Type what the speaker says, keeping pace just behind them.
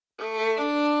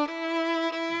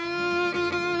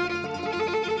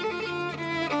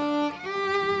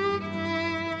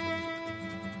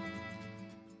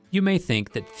You may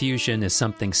think that fusion is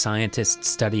something scientists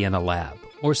study in a lab,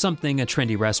 or something a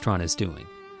trendy restaurant is doing.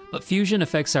 But fusion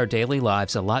affects our daily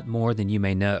lives a lot more than you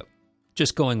may know.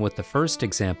 Just going with the first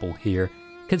example here,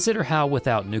 consider how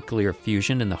without nuclear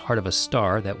fusion in the heart of a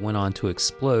star that went on to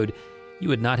explode, you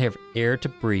would not have air to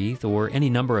breathe or any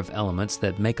number of elements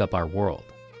that make up our world.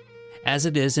 As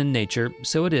it is in nature,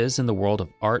 so it is in the world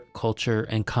of art, culture,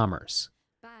 and commerce.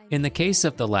 In the case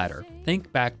of the latter,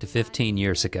 think back to 15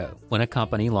 years ago when a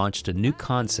company launched a new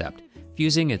concept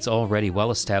fusing its already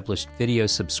well-established video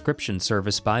subscription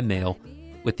service by mail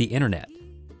with the internet.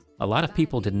 A lot of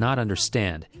people did not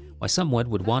understand why someone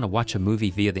would want to watch a movie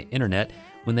via the internet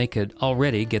when they could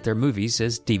already get their movies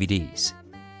as DVDs.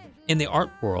 In the art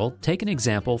world, take an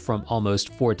example from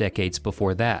almost 4 decades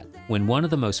before that, when one of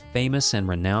the most famous and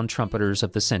renowned trumpeters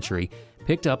of the century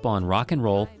picked up on rock and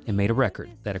roll and made a record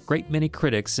that a great many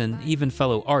critics and even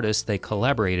fellow artists they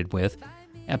collaborated with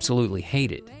absolutely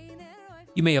hated.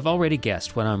 You may have already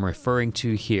guessed what I'm referring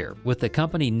to here with the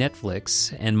company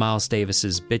Netflix and Miles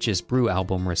Davis's Bitches Brew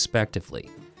album respectively.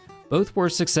 Both were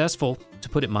successful, to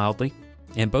put it mildly,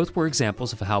 and both were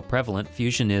examples of how prevalent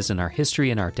fusion is in our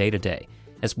history and our day-to-day,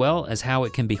 as well as how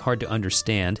it can be hard to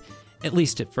understand, at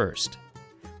least at first.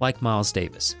 Like Miles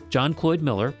Davis, John Cloyd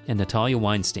Miller and Natalia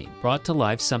Weinstein brought to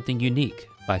life something unique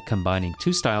by combining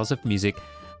two styles of music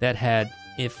that had,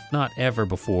 if not ever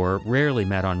before, rarely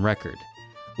met on record.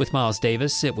 With Miles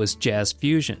Davis, it was jazz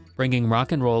fusion, bringing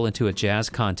rock and roll into a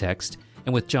jazz context,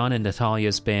 and with John and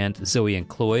Natalia's band Zoe and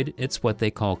Cloyd, it's what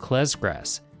they call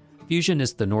klezgrass. Fusion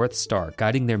is the North Star,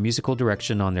 guiding their musical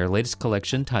direction on their latest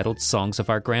collection titled Songs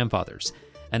of Our Grandfathers,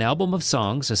 an album of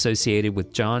songs associated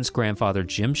with John's grandfather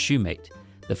Jim Shoemate,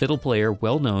 the fiddle player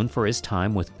well known for his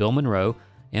time with Bill Monroe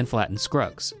and Flatt and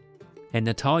Scruggs, and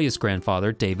Natalia's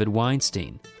grandfather David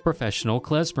Weinstein, professional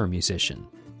klezmer musician.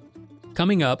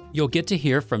 Coming up, you'll get to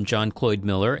hear from John Cloyd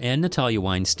Miller and Natalia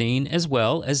Weinstein, as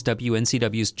well as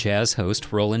WNCW's jazz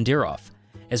host Roland Diroff,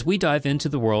 as we dive into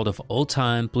the world of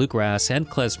old-time bluegrass and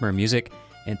klezmer music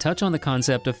and touch on the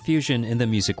concept of fusion in the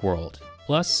music world.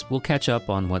 Plus, we'll catch up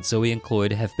on what Zoe and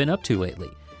Cloyd have been up to lately,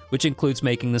 which includes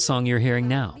making the song you're hearing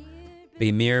now,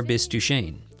 Be Mir Bis Du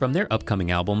Shane, from their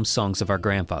upcoming album, Songs of Our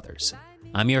Grandfathers.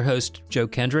 I'm your host, Joe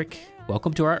Kendrick.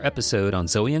 Welcome to our episode on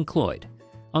Zoe and Cloyd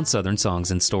on Southern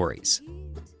Songs and Stories.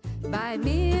 Bei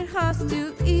mir hast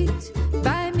du it,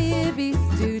 bei mir bist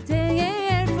du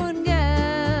der von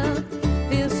Geld.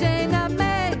 Viel schöner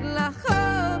Mägler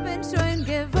haben schon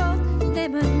gewollt,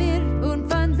 nehmen mir und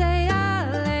von sie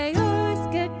alle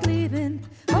ausgeblieben.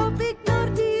 Hab ich nur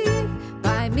dich,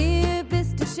 bei mir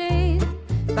bist du schön,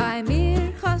 bei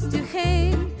mir hast du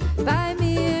heim, bei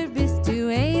mir bist du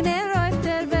einer auf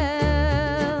der Welt.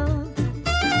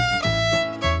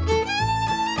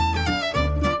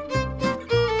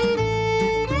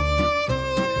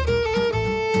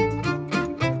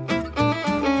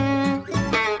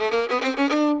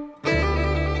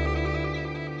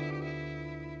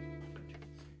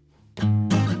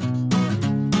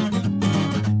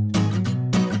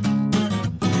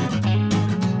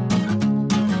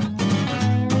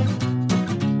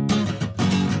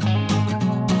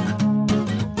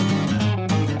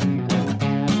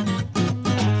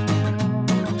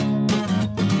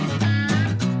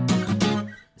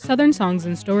 Southern Songs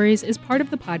and Stories is part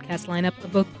of the podcast lineup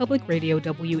of both Public Radio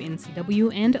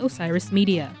WNCW and Osiris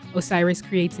Media. Osiris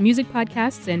creates music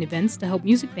podcasts and events to help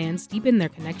music fans deepen their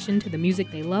connection to the music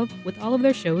they love with all of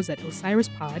their shows at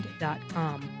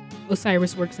osirispod.com.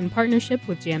 Osiris works in partnership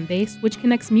with Jam Bass, which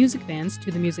connects music fans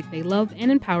to the music they love and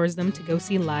empowers them to go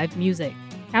see live music.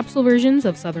 Capsule versions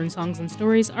of Southern Songs and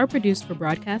Stories are produced for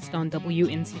broadcast on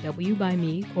WNCW by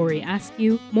me, Corey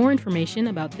Askew. More information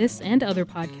about this and other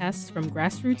podcasts from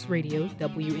Grassroots Radio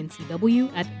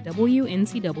WNCW at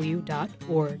wncw.org.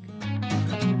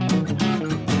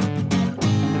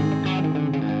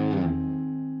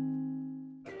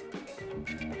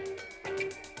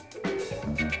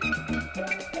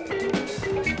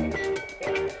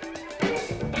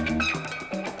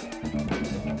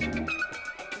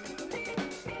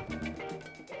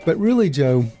 But really,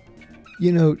 Joe,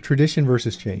 tradition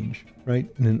versus change, right?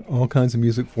 And in all kinds of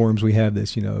music forms, we have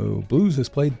this, blues is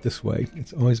played this way.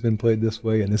 It's always been played this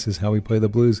way, and this is how we play the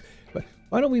blues. But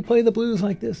why don't we play the blues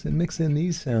like this and mix in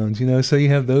these sounds, So you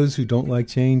have those who don't like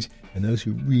change and those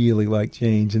who really like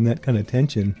change. And that kind of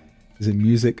tension is in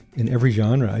music in every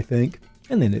genre, I think.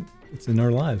 And then it's in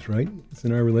our lives, right? It's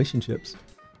in our relationships.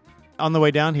 On the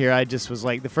way down here, I just was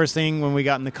like, the first thing when we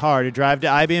got in the car to drive to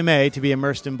IBMA to be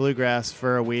immersed in bluegrass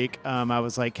for a week, I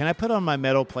was like, can I put on my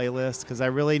metal playlist? Because I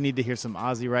really need to hear some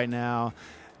Ozzy right now.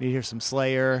 I need to hear some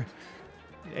Slayer.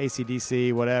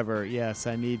 AC/DC, whatever. Yes,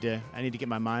 I need to get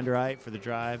my mind right for the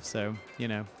drive. So,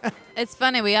 It's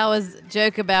funny. We always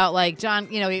joke about like John.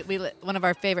 We one of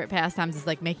our favorite pastimes is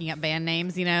like making up band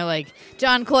names. Like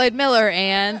John Cloyd Miller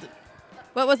and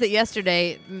what was it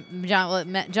yesterday?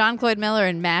 John Cloyd Miller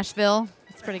and Mashville.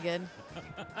 It's pretty good.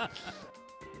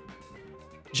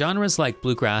 Genres like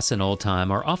bluegrass and old time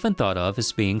are often thought of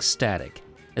as being static,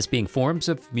 as being forms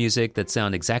of music that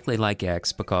sound exactly like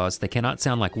X because they cannot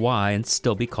sound like Y and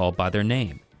still be called by their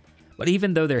name. But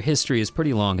even though their history is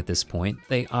pretty long at this point,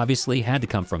 they obviously had to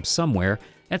come from somewhere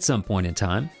at some point in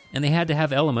time, and they had to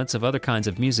have elements of other kinds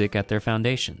of music at their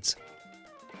foundations.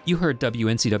 You heard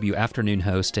WNCW afternoon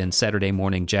host and Saturday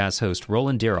morning jazz host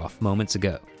Roland Deeroff moments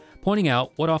ago, pointing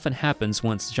out what often happens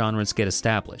once genres get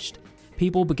established.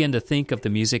 People begin to think of the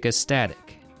music as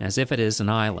static, as if it is an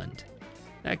island.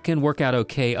 That can work out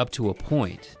okay up to a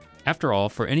point. After all,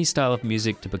 for any style of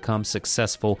music to become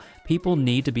successful, people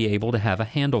need to be able to have a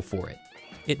handle for it.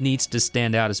 It needs to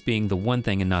stand out as being the one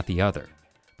thing and not the other.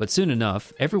 But soon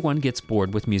enough, everyone gets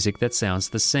bored with music that sounds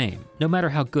the same, no matter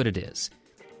how good it is.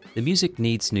 The music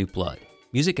needs new blood.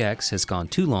 Music X has gone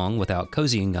too long without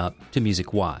cozying up to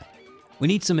Music Y. We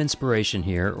need some inspiration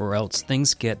here, or else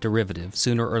things get derivative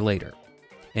sooner or later.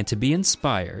 And to be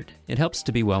inspired, it helps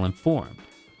to be well informed.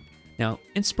 Now,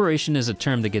 inspiration is a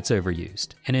term that gets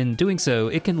overused, and in doing so,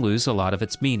 it can lose a lot of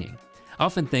its meaning. I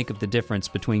often think of the difference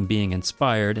between being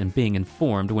inspired and being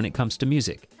informed when it comes to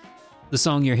music. The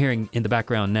song you're hearing in the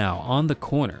background now, On the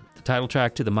Corner, the title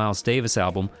track to the Miles Davis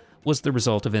album, was the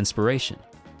result of inspiration.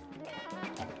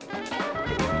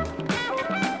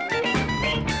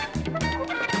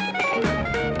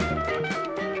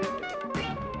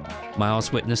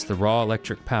 Miles witnessed the raw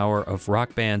electric power of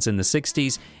rock bands in the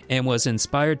 60s and was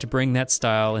inspired to bring that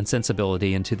style and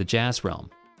sensibility into the jazz realm.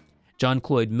 John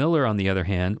Cloyd Miller, on the other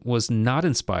hand, was not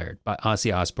inspired by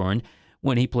Ozzy Osbourne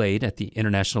when he played at the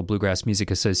International Bluegrass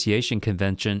Music Association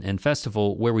convention and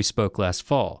festival where we spoke last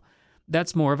fall.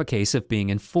 That's more of a case of being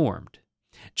informed.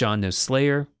 John knows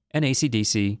Slayer and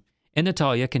AC/DC, and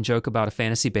Natalia can joke about a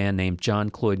fantasy band named John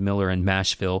Cloyd Miller and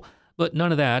Mashville, but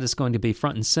none of that is going to be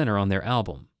front and center on their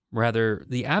album. Rather,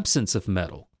 the absence of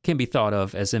metal can be thought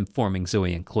of as informing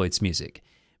Zoe and Cloyd's music.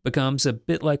 Becomes a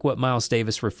bit like what Miles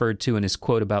Davis referred to in his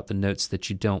quote about the notes that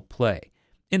you don't play,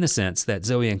 in the sense that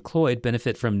Zoe and Cloyd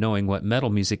benefit from knowing what metal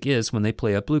music is when they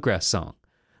play a bluegrass song.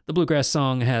 The bluegrass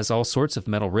song has all sorts of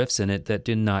metal riffs in it that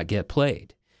do not get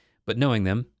played, but knowing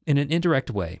them, in an indirect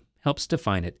way, helps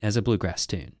define it as a bluegrass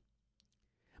tune.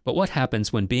 But what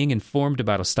happens when being informed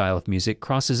about a style of music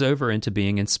crosses over into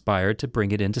being inspired to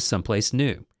bring it into someplace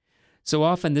new? So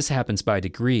often this happens by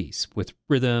degrees, with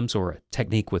rhythms or a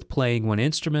technique with playing one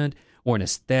instrument, or an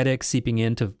aesthetic seeping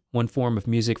into one form of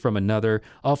music from another,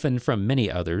 often from many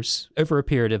others, over a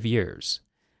period of years.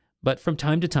 But from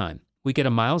time to time, we get a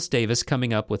Miles Davis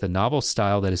coming up with a novel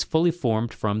style that is fully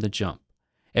formed from the jump.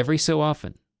 Every so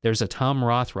often, there's a Tom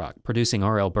Rothrock producing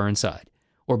R.L. Burnside,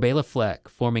 or Bela Fleck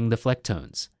forming the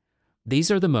Flecktones.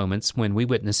 These are the moments when we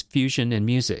witness fusion in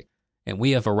music, and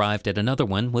we have arrived at another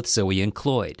one with Zoe and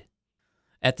Cloyd.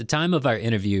 At the time of our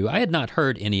interview, I had not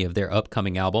heard any of their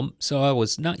upcoming album, so I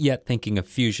was not yet thinking of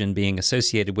fusion being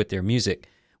associated with their music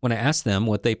when I asked them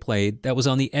what they played that was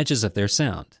on the edges of their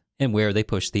sound and where they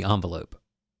pushed the envelope.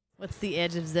 What's the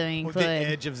edge of Zoe and What's Cloyd? the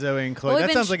edge of Zoe and Cloyd? Well,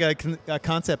 That sounds like a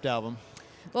concept album.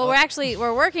 Well,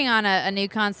 we're working on a new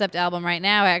concept album right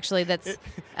now. Actually, It's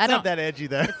not that edgy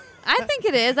though. I think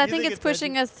it is. I think think it's it's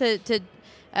pushing us to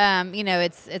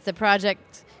it's a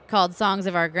project called Songs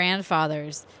of Our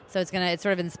Grandfathers. So it's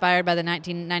sort of inspired by the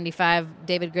 1995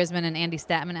 David Grisman and Andy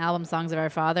Statman album Songs of Our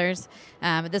Fathers.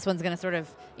 But this one's going to sort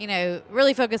of,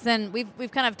 really focus in.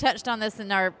 We've kind of touched on this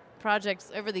in our projects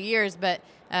over the years, but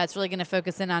it's really going to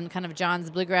focus in on kind of John's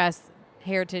bluegrass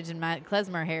heritage and my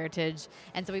klezmer heritage.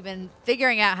 And so we've been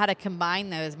figuring out how to combine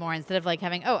those more instead of like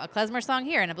having, a klezmer song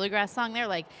here and a bluegrass song there.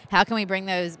 Like, how can we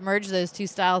merge those two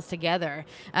styles together?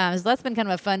 So that's been kind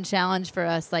of a fun challenge for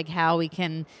us, like how we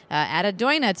can add a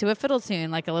doina to a fiddle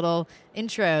tune, like a little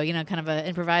intro, kind of an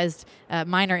improvised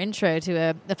minor intro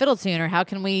to a fiddle tune, or how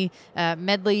can we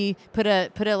medley put a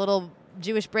little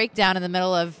Jewish breakdown in the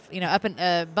middle of,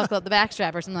 buckle up the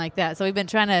backstrap or something like that. So we've been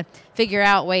trying to figure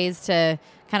out ways to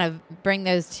kind of bring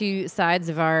those two sides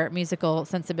of our musical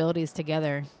sensibilities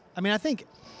together. I mean, I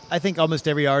think almost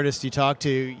every artist you talk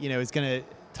to, is going to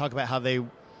talk about how they,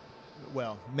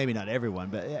 well, maybe not everyone,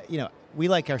 but, we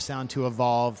like our sound to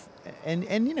evolve and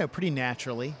pretty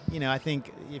naturally. I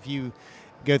think if you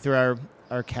go through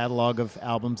our catalog of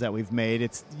albums that we've made,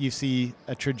 you see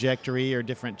a trajectory or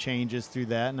different changes through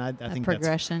that. And I think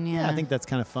progression, I think that's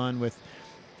kind of fun with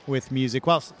with music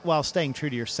while staying true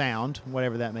to your sound,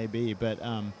 whatever that may be. But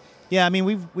yeah, I mean,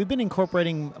 we've been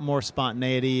incorporating more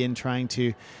spontaneity and trying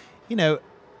to, you know,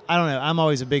 I don't know. I'm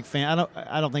always a big fan.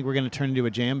 I don't think we're going to turn into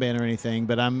a jam band or anything.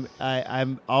 But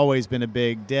I've always been a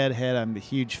big Deadhead. I'm a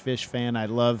huge Fish fan. I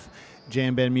love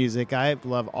jam band music. I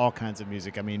love all kinds of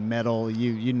music. I mean, metal,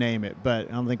 you name it. But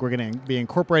I don't think we're going to be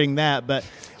incorporating that. But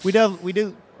we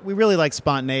really like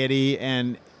spontaneity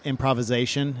and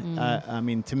improvisation. I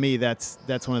mean, to me, that's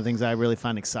one of the things I really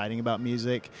find exciting about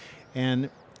music. And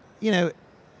you know,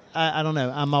 I don't know.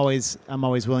 I'm always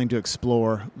willing to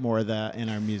explore more of that in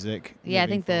our music. Yeah, I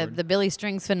think forward. the Billy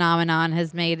Strings phenomenon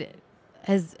has Made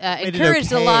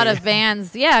encouraged it okay. a lot of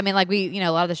bands. Yeah, I mean, like a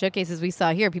lot of the showcases we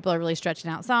saw here, people are really stretching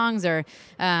out songs or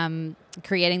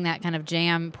creating that kind of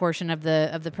jam portion of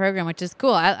the program, which is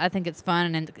cool. I think it's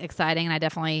fun and exciting, and I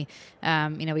definitely,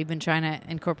 we've been trying to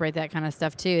incorporate that kind of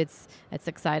stuff too. It's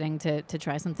exciting to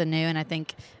try something new, and I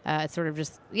think it's sort of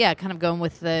just kind of going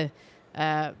with the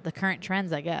current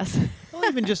trends, I guess. Well,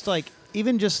 even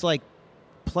just like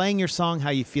playing your song how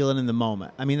you feel it in the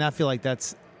moment. I mean, I feel like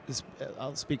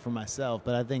I'll speak for myself,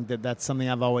 but I think that's something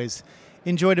I've always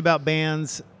enjoyed about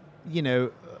bands, you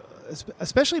know,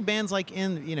 especially bands like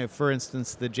for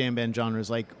instance, the jam band genres.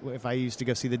 Like if I used to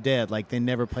go see the Dead, like they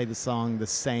never played the song the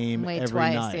same every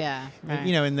twice, night. yeah. Right.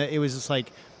 And, it was just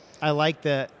like, I like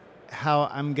that how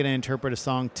I'm going to interpret a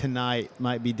song tonight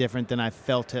might be different than I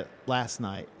felt it last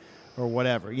night or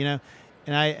whatever, you know?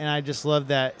 And I just love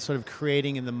that sort of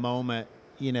creating in the moment,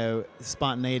 you know,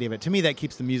 spontaneity of it. To me, that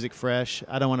keeps the music fresh.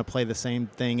 I don't want to play the same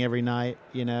thing every night,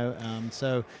 you know.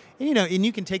 And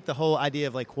you can take the whole idea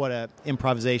of like what a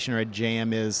improvisation or a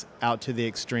jam is out to the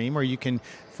extreme, or you can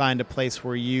find a place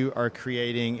where you are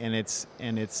creating and it's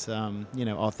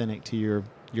authentic to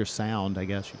your sound, I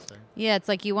guess you'd say. Yeah, it's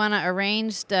like you want to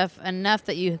arrange stuff enough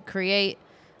that you create,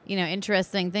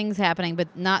 interesting things happening,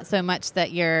 but not so much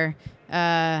that you're,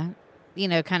 kind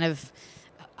of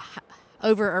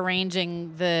over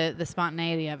arranging the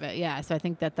spontaneity of it. Yeah, so I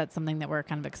think that's something that we're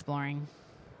kind of exploring.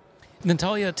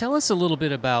 Natalia, tell us a little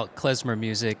bit about klezmer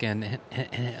music and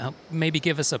maybe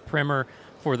give us a primer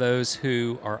for those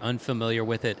who are unfamiliar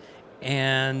with it,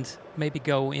 and maybe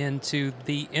go into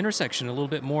the intersection a little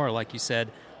bit more, like you said,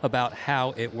 about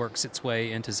how it works its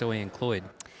way into Zoe and Cloyd.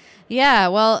 Yeah,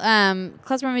 well,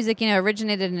 klezmer music,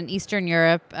 originated in Eastern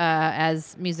Europe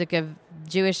as music of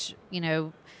Jewish,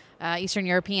 Eastern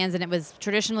Europeans, and it was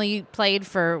traditionally played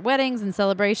for weddings and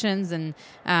celebrations, and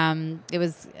it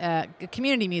was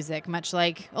community music, much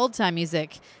like old-time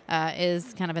music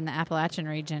is kind of in the Appalachian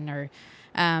region,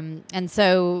 and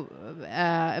so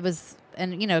it was.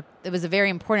 And, it was a very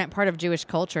important part of Jewish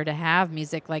culture to have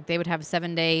music. Like, they would have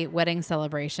 7-day wedding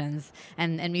celebrations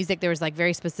and music. There was, like,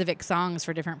 very specific songs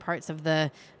for different parts of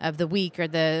the week, or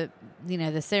the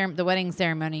wedding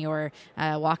ceremony, or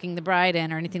walking the bride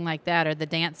in, or anything like that, or the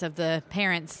dance of the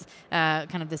parents,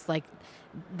 kind of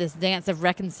this dance of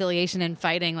reconciliation and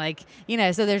fighting,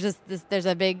 so there's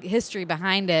a big history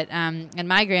behind it. And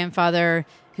my grandfather,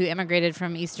 who immigrated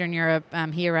from Eastern Europe,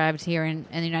 he arrived here in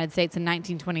the United States in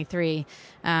 1923.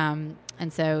 And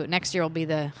so next year will be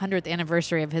the 100th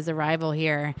anniversary of his arrival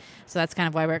here. So that's kind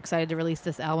of why we're excited to release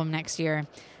this album next year.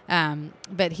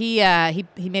 But he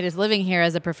made his living here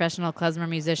as a professional klezmer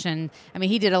musician. I mean,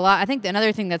 he did a lot. I think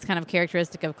another thing that's kind of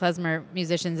characteristic of klezmer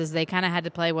musicians is they kind of had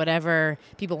to play whatever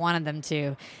people wanted them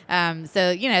to.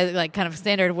 So, like kind of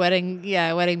standard wedding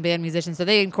band musicians. So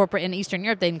they in Eastern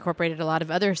Europe, they incorporated a lot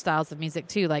of other styles of music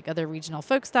too, like other regional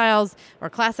folk styles or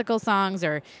classical songs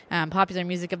or popular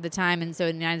music of the time. And so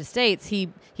in the United States, he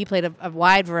played a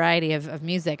wide variety of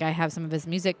music. I have some of his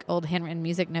old handwritten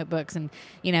music notebooks, and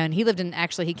he lived in,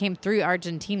 actually, he came through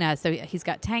Argentina, so he's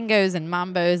got tangos and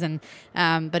mambos, and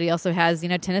but he also has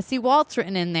Tennessee waltz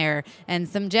written in there, and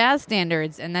some jazz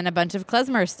standards, and then a bunch of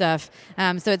klezmer stuff.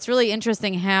 So it's really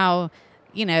interesting how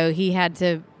he had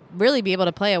to really be able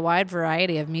to play a wide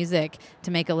variety of music to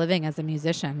make a living as a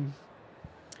musician.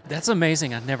 That's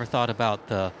amazing. I've never thought about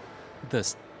the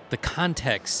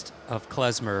context of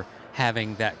klezmer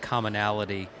having that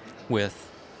commonality with,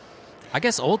 I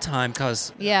guess, old time,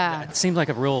 because it seems like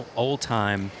a real old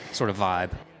time sort of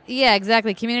vibe. Yeah,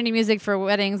 exactly. Community music for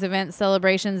weddings, events,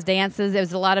 celebrations, dances. It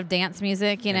was a lot of dance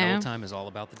music, And old time is all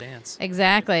about the dance.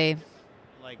 Exactly.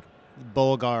 Like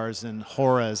Bulgars and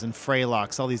Horas and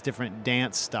Freilocks, all these different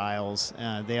dance styles.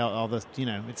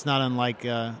 It's not unlike.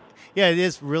 It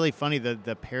is really funny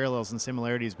the parallels and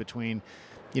similarities between,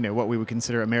 what we would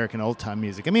consider American old-time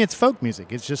music. I mean, it's folk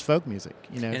music. It's just folk music,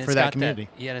 for that community.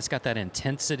 And it's got that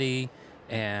intensity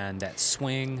and that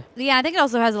swing. Yeah, I think it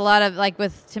also has a lot of, like,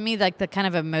 to me, like the kind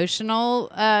of emotional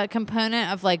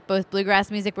component of like both bluegrass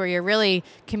music, where you're really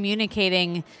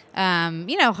communicating,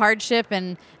 hardship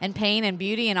and pain and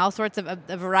beauty and all sorts of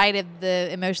a variety of the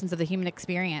emotions of the human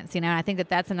experience. And I think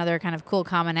that's another kind of cool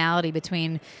commonality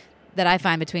that I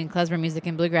find between klezmer music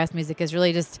and bluegrass music, is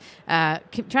really just trying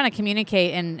to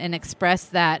communicate and express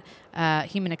that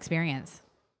human experience.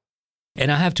 And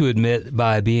I have to admit,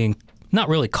 by being not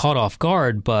really caught off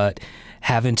guard, but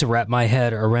having to wrap my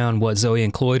head around what Zoe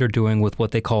and Cloyd are doing with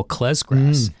what they call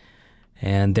klezgrass.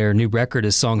 And their new record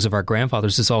is Songs of Our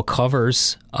Grandfathers. It's all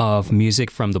covers of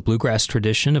music from the bluegrass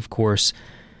tradition. Of course,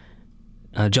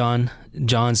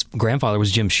 John's grandfather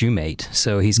was Jim Shoemate,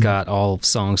 so he's got all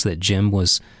songs that Jim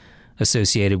was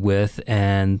associated with.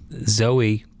 And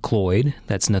Zoe Cloyd,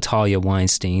 that's Natalia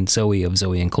Weinstein, Zoe of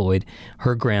Zoe and Cloyd,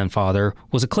 her grandfather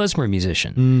was a klezmer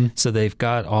musician. So they've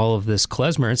got all of this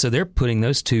klezmer, and so they're putting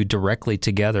those two directly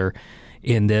together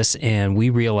in this. And we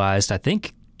realized, I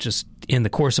think, just in the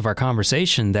course of our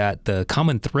conversation, that the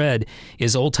common thread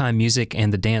is old-time music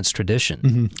and the dance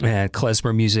tradition, and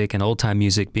klezmer music and old-time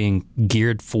music being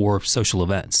geared for social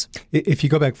events. If you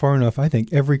go back far enough, I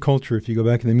think every culture, if you go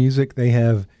back in the music, they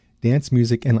have dance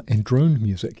music and drone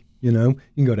music. You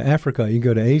can go to Africa, you can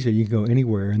go to Asia, you can go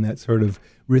anywhere, and that sort of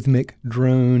rhythmic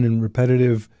drone and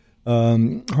repetitive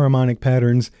harmonic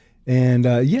patterns. And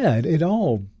it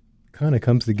all kind of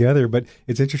comes together. But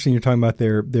it's interesting you're talking about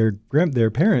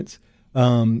their parents.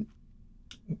 Our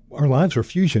lives are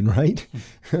fusion, right?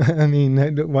 I mean,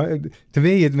 to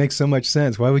me, it makes so much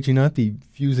sense. Why would you not be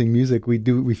fusing music?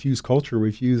 We fuse culture,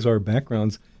 we fuse our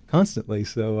backgrounds constantly.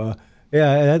 So,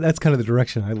 that's kind of the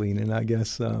direction I lean in, I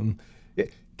guess.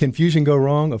 Can fusion go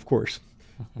wrong? Of course.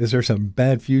 Is there some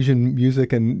bad fusion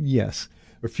music? And yes.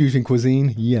 Or fusion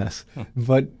cuisine? Yes.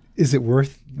 But is it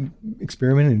worth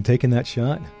experimenting and taking that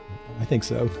shot? I think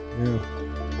so. Yeah.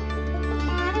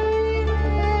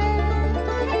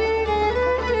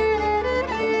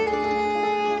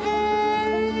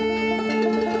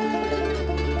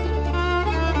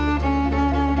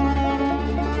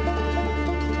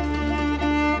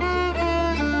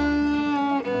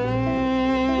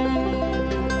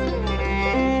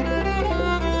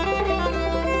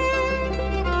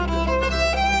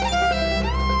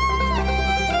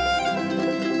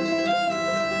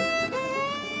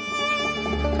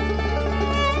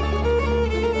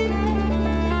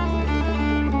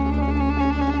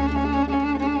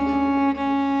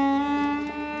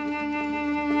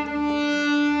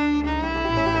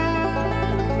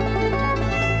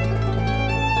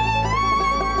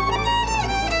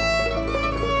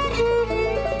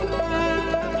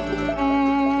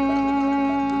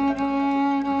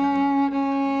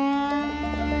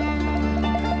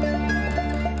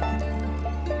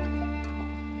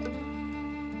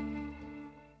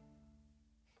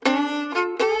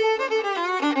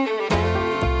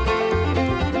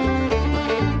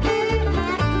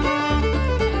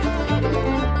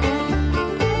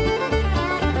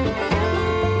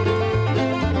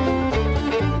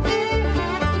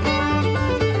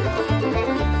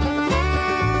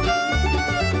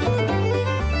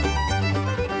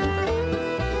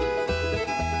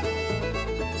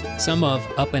 Some of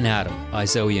Up and Atom by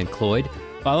Zoe and Cloyd,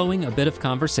 following a bit of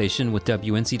conversation with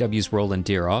WNCW's Roland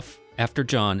Deeroff after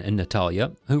John and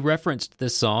Natalia, who referenced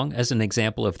this song as an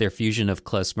example of their fusion of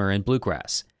klezmer and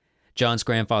bluegrass. John's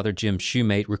grandfather, Jim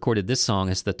Shoemate, recorded this song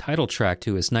as the title track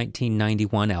to his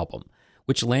 1991 album,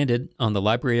 which landed on the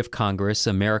Library of Congress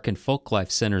American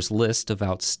Folklife Center's list of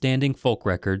outstanding folk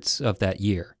records of that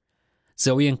year.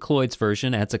 Zoe and Cloyd's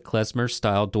version adds a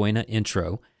klezmer-style doina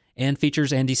intro and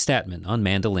features Andy Statman on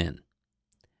mandolin.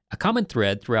 A common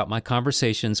thread throughout my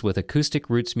conversations with acoustic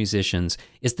roots musicians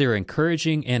is their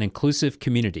encouraging and inclusive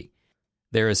community.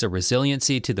 There is a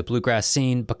resiliency to the bluegrass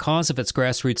scene because of its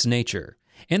grassroots nature,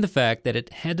 and the fact that it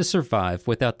had to survive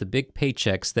without the big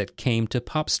paychecks that came to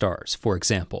pop stars, for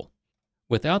example.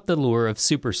 Without the lure of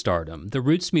superstardom, the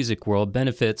roots music world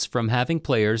benefits from having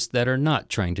players that are not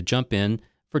trying to jump in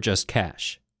for just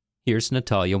cash. Here's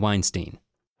Natalia Weinstein.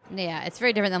 Yeah, it's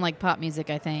very different than like pop music,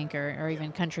 I think, or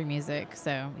even country music.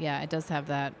 So yeah, it does have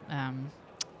that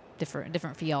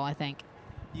different feel, I think.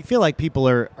 You feel like people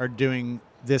are doing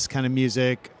this kind of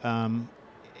music,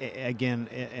 again,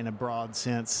 in a broad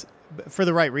sense, for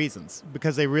the right reasons,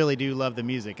 because they really do love the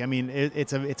music. I mean,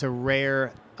 it's a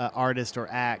rare artist or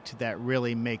act that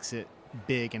really makes it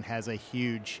big and has a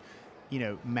huge,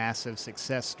 massive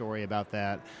success story about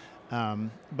that.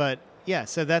 But yeah,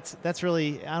 so that's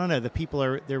really, I don't know, the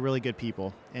people they're really good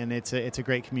people, and it's a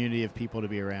great community of people to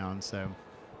be around. So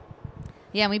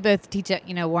Yeah, and we both teach at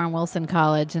Warren Wilson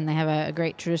College, and they have a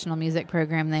great traditional music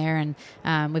program there. And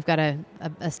we've got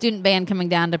a student band coming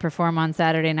down to perform on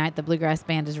Saturday night. The bluegrass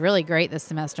band is really great this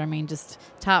semester. I mean, just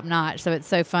top notch. So it's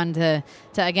so fun to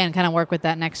again kind of work with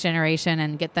that next generation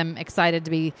and get them excited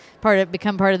to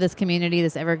become part of this community,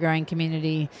 this ever growing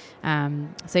community. So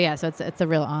it's a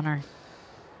real honor.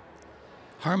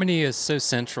 Harmony is so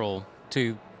central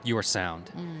to your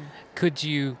sound. Could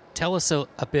you tell us a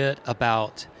bit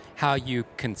about how you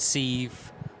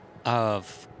conceive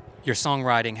of your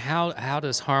songwriting? How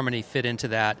does harmony fit into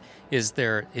that? Is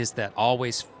that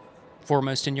always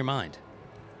foremost in your mind?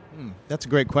 That's a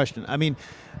great question. I mean,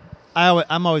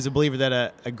 I'm always a believer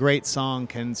that a great song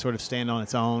can sort of stand on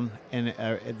its own, and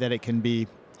that it can be,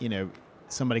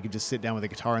 somebody could just sit down with a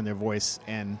guitar in their voice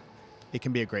and it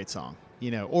can be a great song.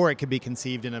 Or it could be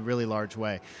conceived in a really large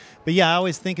way. But yeah, I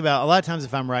always think about, a lot of times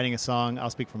if I'm writing a song,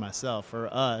 I'll speak for myself,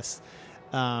 for us,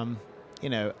 I'll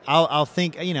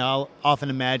think, I'll often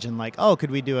imagine like, oh,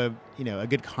 could we do a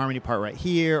good harmony part right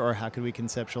here? Or how could we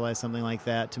conceptualize something like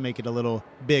that to make it a little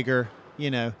bigger?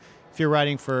 If you're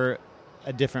writing for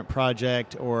a different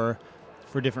project or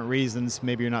for different reasons,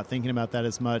 maybe you're not thinking about that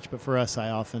as much. But for us,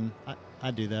 I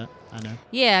do that. I know.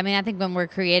 Yeah. I mean, I think when we're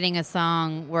creating a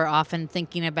song, we're often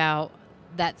thinking about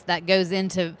that goes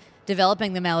into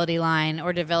developing the melody line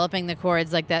or developing the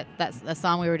chords. Like that's a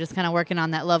song we were just kind of working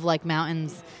on, that Love Like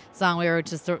Mountains song. We were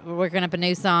just working up a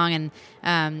new song,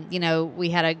 and we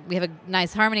have a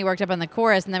nice harmony worked up on the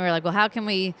chorus, and then we were like, well, how can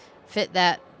we fit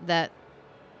that the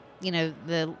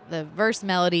verse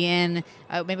melody in?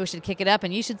 Maybe we should kick it up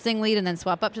and you should sing lead and then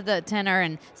swap up to the tenor.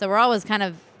 And so we're always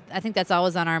I think that's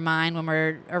always on our mind when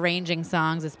we're arranging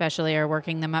songs, especially, or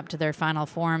working them up to their final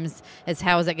forms, is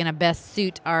how is it going to best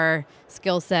suit our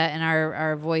skill set and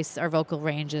our voice, our vocal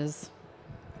ranges.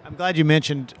 I'm glad you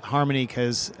mentioned harmony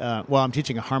because, I'm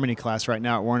teaching a harmony class right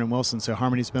now at Warren and Wilson, so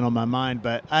harmony's been on my mind.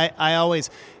 But I always,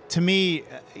 to me,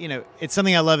 it's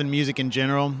something I love in music in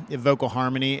general, vocal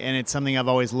harmony, and it's something I've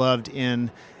always loved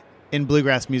in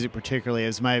bluegrass music particularly.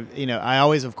 Is I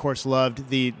always, of course, loved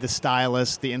the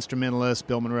stylists, the instrumentalists,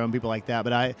 Bill Monroe and people like that.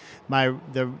 But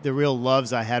the real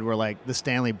loves I had were like the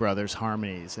Stanley Brothers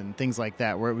harmonies and things like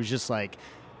that, where it was just like,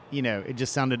 it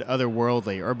just sounded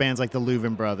otherworldly, or bands like the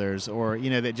Louvin Brothers, or,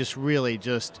 that just really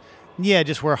just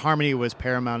where harmony was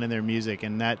paramount in their music.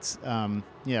 And that's,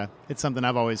 it's something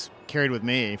I've always carried with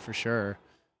me for sure.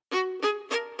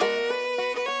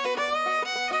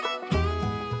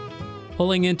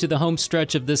 Pulling into the home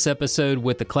stretch of this episode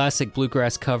with the classic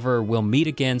bluegrass cover, We'll Meet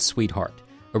Again, Sweetheart.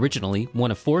 Originally one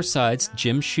of 4 sides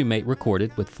Jim Shoemate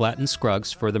recorded with Flatt &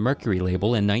 Scruggs for the Mercury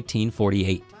label in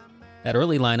 1948. That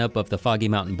early lineup of the Foggy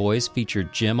Mountain Boys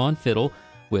featured Jim on fiddle,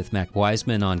 with Mac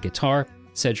Wiseman on guitar,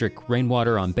 Cedric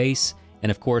Rainwater on bass,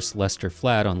 and of course Lester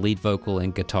Flatt on lead vocal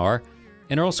and guitar,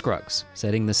 and Earl Scruggs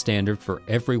setting the standard for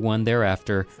everyone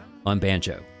thereafter on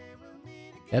banjo.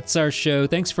 That's our show.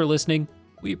 Thanks for listening.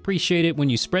 We appreciate it when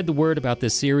you spread the word about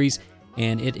this series,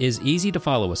 and it is easy to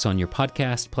follow us on your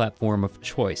podcast platform of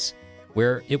choice,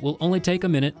 where it will only take a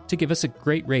minute to give us a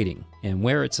great rating, and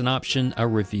where it's an option, a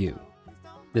review.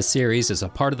 This series is a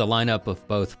part of the lineup of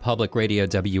both Public Radio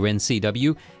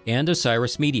WNCW and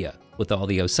Osiris Media, with all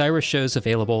the Osiris shows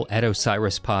available at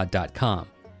osirispod.com.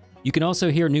 You can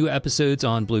also hear new episodes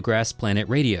on Bluegrass Planet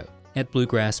Radio at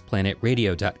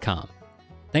bluegrassplanetradio.com.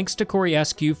 Thanks to Corey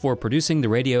Askew for producing the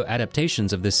radio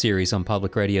adaptations of this series on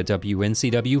Public Radio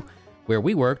WNCW, where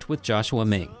we worked with Joshua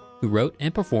Ming, who wrote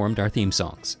and performed our theme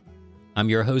songs. I'm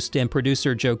your host and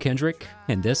producer, Joe Kendrick,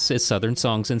 and this is Southern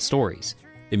Songs and Stories,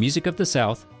 the music of the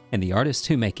South and the artists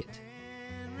who make it.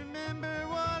 Remember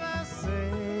what I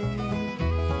say,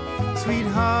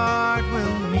 sweetheart,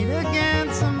 we'll meet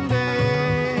again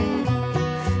someday.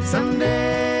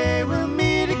 Someday we'll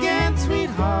meet again,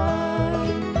 sweetheart.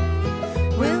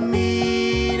 We'll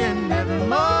meet and never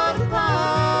more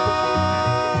apart.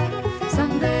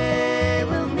 Someday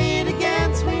we'll meet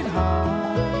again,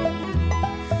 sweetheart.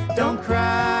 Don't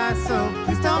cry, so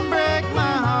please don't break my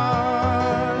heart.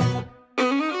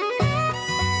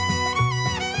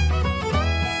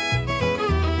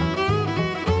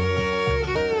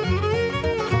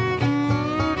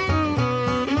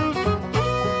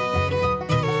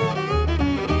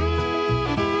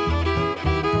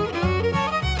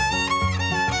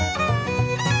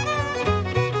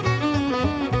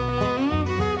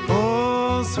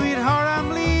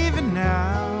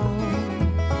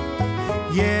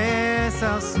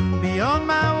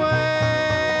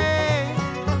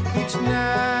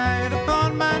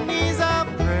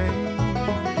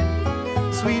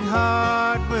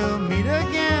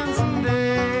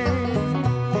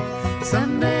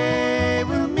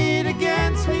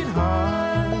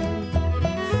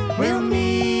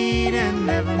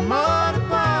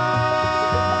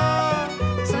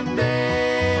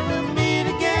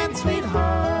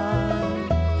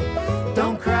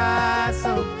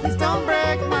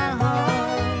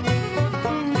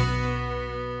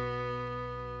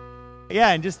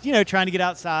 and just, trying to get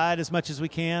outside as much as we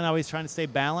can. Always trying to stay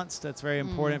balanced. That's very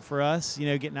important for us,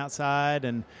 getting outside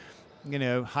and,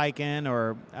 hiking,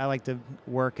 or I like to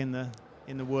work in the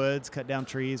woods, cut down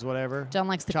trees, whatever. John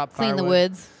likes to Chop clean the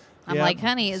firewood. woods. I'm like,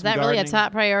 honey, is that Some really a gardening.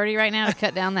 top priority right now to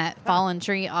cut down that fallen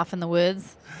tree off in the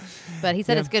woods? But he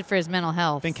said it's good for his mental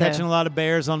health. Been catching a lot of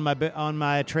bears on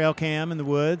my trail cam in the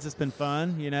woods. It's been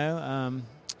fun,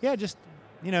 just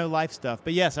life stuff.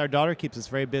 But yes, our daughter keeps us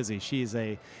very busy. She's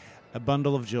a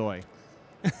bundle of joy,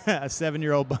 a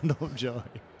 7-year-old bundle of joy.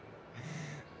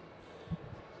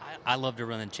 I love to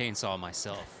run a chainsaw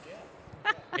myself.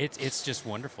 It's just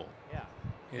wonderful. Yeah,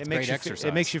 It's great exercise.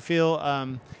 It makes you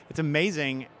feel. It's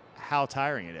amazing how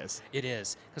tiring it is. It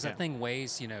is, because that thing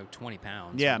weighs 20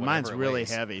 pounds. Yeah, or mine's whatever it really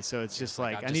weighs. heavy, so it's just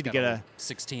like I've I just need to got get a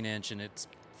 16-inch, and it's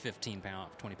 15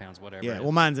 pounds, 20 pounds, whatever. Yeah, it well,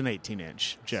 is. mine's an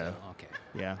 18-inch, Joe. So,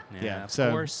 okay. Yeah. Of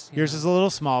So course, yours is a little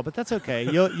small, but that's okay.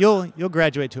 You'll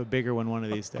graduate to a bigger one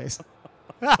of these days.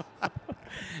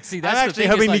 See, I'm that's actually the thing,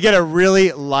 hoping is, to like, get a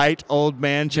really light old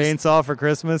man chainsaw for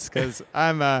Christmas because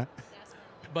I'm.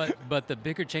 But the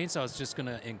bigger chainsaw is just going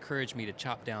to encourage me to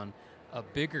chop down a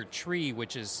bigger tree,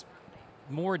 which is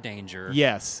more danger.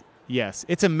 Yes.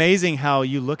 It's amazing how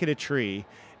you look at a tree,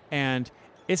 and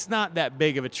it's not that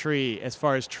big of a tree as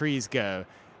far as trees go.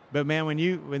 But man,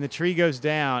 when the tree goes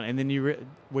down, and then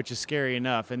which is scary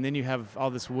enough, and then you have all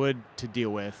this wood to deal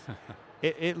with,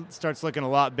 it starts looking a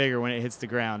lot bigger when it hits the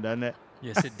ground, doesn't it?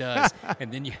 Yes, it does.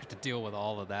 And then you have to deal with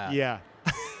all of that. Yeah.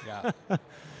 Yeah.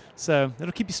 So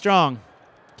it'll keep you strong.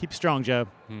 Keep you strong, Joe.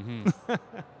 Mm-hmm.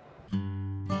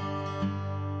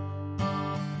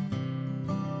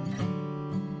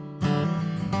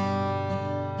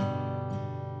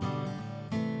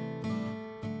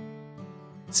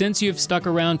 Since you've stuck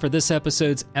around for this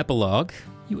episode's epilogue,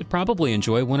 you would probably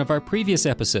enjoy one of our previous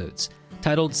episodes,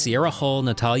 titled Sierra Hull,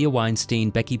 Natalia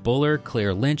Weinstein, Becky Buller,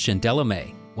 Claire Lynch, and Della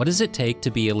Mae, What Does It Take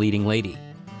to Be a Leading Lady?,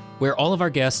 where all of our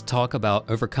guests talk about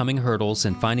overcoming hurdles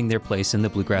and finding their place in the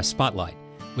bluegrass spotlight,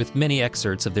 with many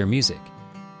excerpts of their music.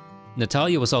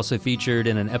 Natalia was also featured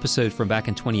in an episode from back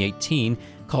in 2018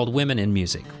 called Women in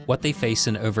Music, What They Face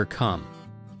and Overcome.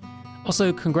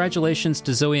 Also, congratulations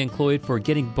to Zoe and Cloyd for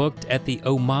getting booked at the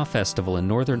Omagh Festival in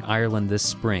Northern Ireland this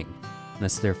spring.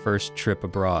 That's their first trip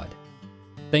abroad.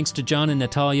 Thanks to John and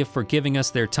Natalia for giving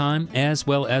us their time, as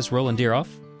well as Roland Deeroff.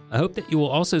 I hope that you will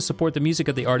also support the music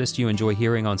of the artists you enjoy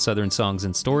hearing on Southern Songs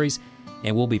and Stories,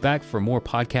 and we'll be back for more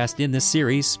podcasts in this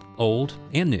series, old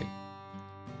and new.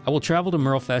 I will travel to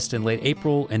Merlefest in late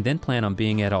April and then plan on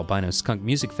being at Albino Skunk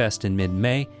Music Fest in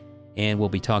mid-May, and we'll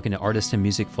be talking to artists and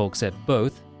music folks at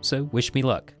both, so wish me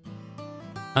luck.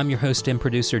 I'm your host and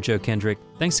producer, Joe Kendrick.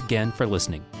 Thanks again for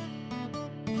listening.